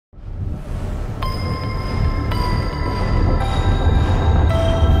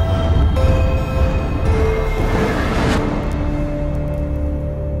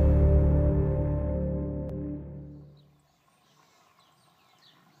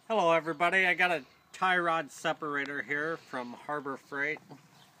Hello everybody, I got a tie rod separator here from Harbor Freight.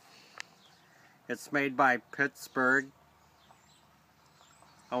 It's made by Pittsburgh.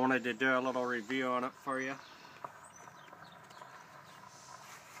 I wanted to do a little review on it for you.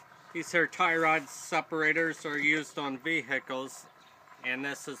 These here tie rod separators are used on vehicles, and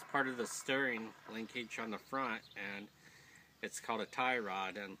this is part of the steering linkage on the front, and it's called a tie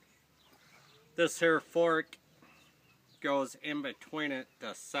rod. And this here fork goes in between it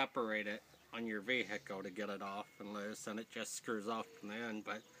to separate it on your vehicle to get it off and loose, and it just screws off from the end.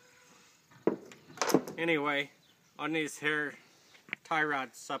 But anyway, on these here tie rod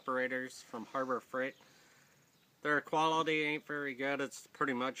separators from Harbor Freight, their quality ain't very good. It's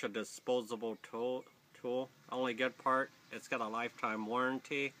pretty much a disposable tool. Only good part, it's got a lifetime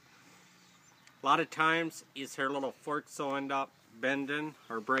warranty. A lot of times these here little forks will end up bending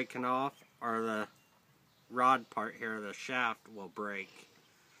or breaking off, or the rod part here, the shaft, will break.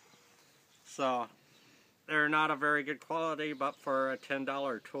 So they're not a very good quality, but for a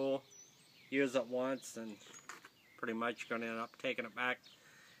 $10 tool, use it once and pretty much going to end up taking it back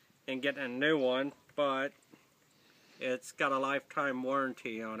and getting a new one. But it's got a lifetime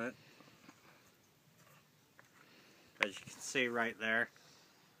warranty on it, as you can see right there,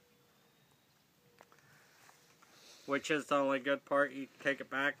 which is the only good part. You take it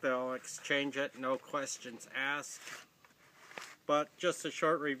back, they'll exchange it, no questions asked. But just a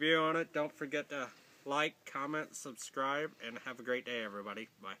short review on it. Don't forget to like, comment, subscribe, and have a great day, everybody.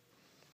 Bye.